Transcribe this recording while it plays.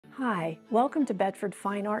Hi, welcome to Bedford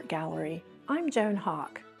Fine Art Gallery. I'm Joan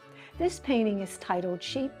Hawk. This painting is titled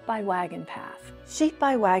Sheep by Wagon Path. Sheep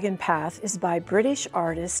by Wagon Path is by British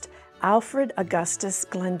artist Alfred Augustus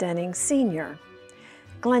Glendening Sr.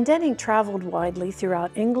 Glendening traveled widely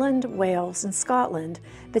throughout England, Wales, and Scotland,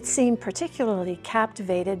 but seemed particularly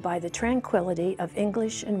captivated by the tranquility of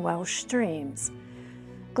English and Welsh streams.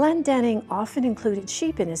 Glendening often included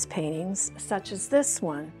sheep in his paintings, such as this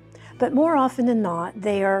one, but more often than not,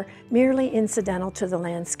 they are merely incidental to the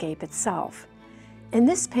landscape itself. In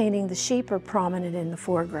this painting, the sheep are prominent in the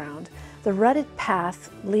foreground. The rutted path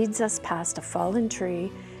leads us past a fallen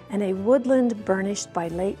tree and a woodland burnished by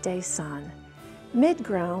late-day sun.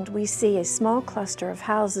 Mid-ground, we see a small cluster of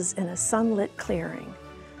houses in a sunlit clearing.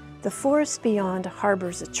 The forest beyond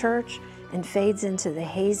harbors a church and fades into the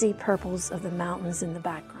hazy purples of the mountains in the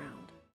background.